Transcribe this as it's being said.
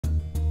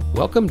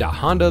Welcome to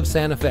Honda of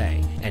Santa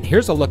Fe, and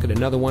here's a look at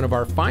another one of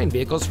our fine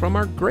vehicles from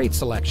our great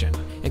selection.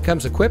 It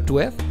comes equipped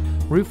with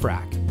roof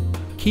rack,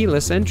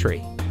 keyless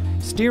entry,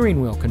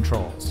 steering wheel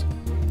controls,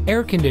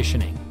 air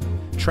conditioning,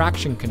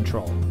 traction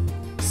control,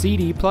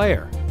 CD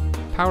player,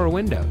 power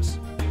windows,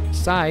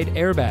 side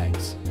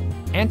airbags,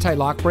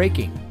 anti-lock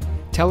braking,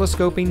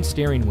 telescoping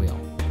steering wheel,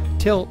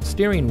 tilt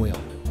steering wheel,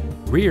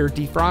 rear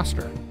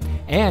defroster,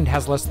 and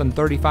has less than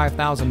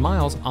 35,000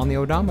 miles on the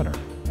odometer.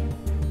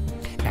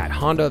 At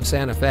Honda of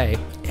Santa Fe,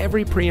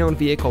 every pre-owned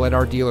vehicle at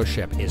our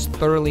dealership is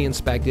thoroughly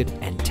inspected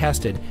and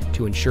tested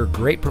to ensure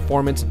great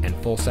performance and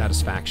full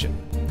satisfaction.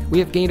 We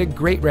have gained a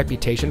great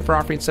reputation for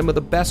offering some of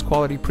the best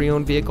quality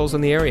pre-owned vehicles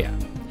in the area.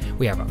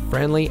 We have a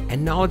friendly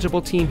and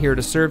knowledgeable team here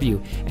to serve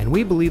you, and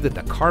we believe that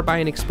the car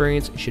buying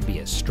experience should be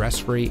as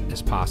stress-free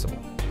as possible.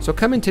 So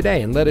come in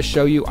today and let us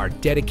show you our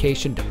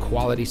dedication to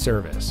quality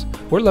service.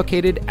 We're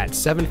located at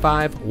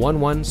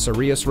 7511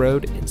 Cerrillos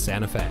Road in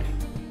Santa Fe.